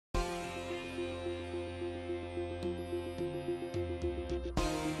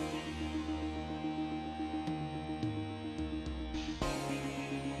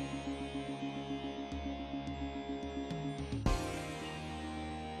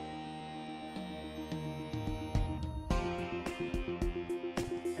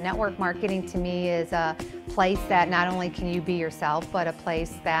Network marketing to me is a place that not only can you be yourself, but a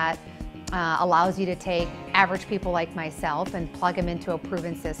place that allows you to take average people like myself and plug them into a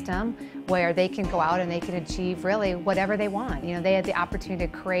proven system where they can go out and they can achieve really whatever they want. You know, they have the opportunity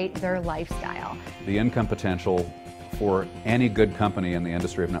to create their lifestyle. The income potential for any good company in the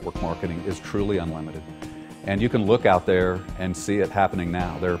industry of network marketing is truly unlimited. And you can look out there and see it happening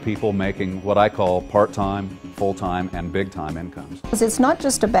now. There are people making what I call part-time, full-time, and big-time incomes. It's not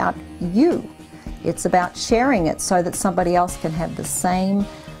just about you. It's about sharing it so that somebody else can have the same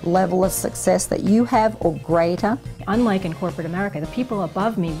level of success that you have or greater. Unlike in corporate America, the people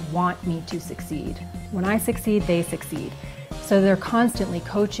above me want me to succeed. When I succeed, they succeed. So they're constantly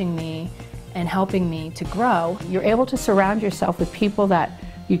coaching me and helping me to grow. You're able to surround yourself with people that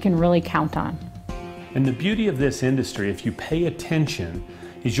you can really count on. And the beauty of this industry, if you pay attention,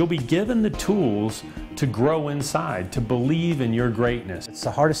 is you'll be given the tools to grow inside, to believe in your greatness. It's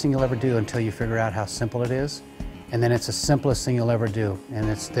the hardest thing you'll ever do until you figure out how simple it is. And then it's the simplest thing you'll ever do, and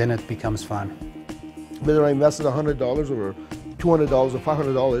then it becomes fun. Whether I invested $100 or $200 or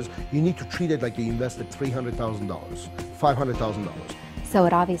 $500, you need to treat it like you invested $300,000, $500,000. So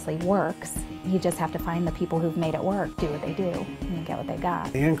it obviously works. You just have to find the people who've made it work, do what they do, and get what they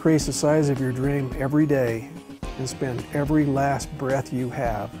got. Increase the size of your dream every day and spend every last breath you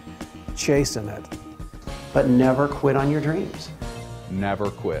have chasing it. But never quit on your dreams. Never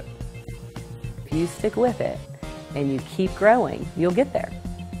quit. If you stick with it and you keep growing, you'll get there.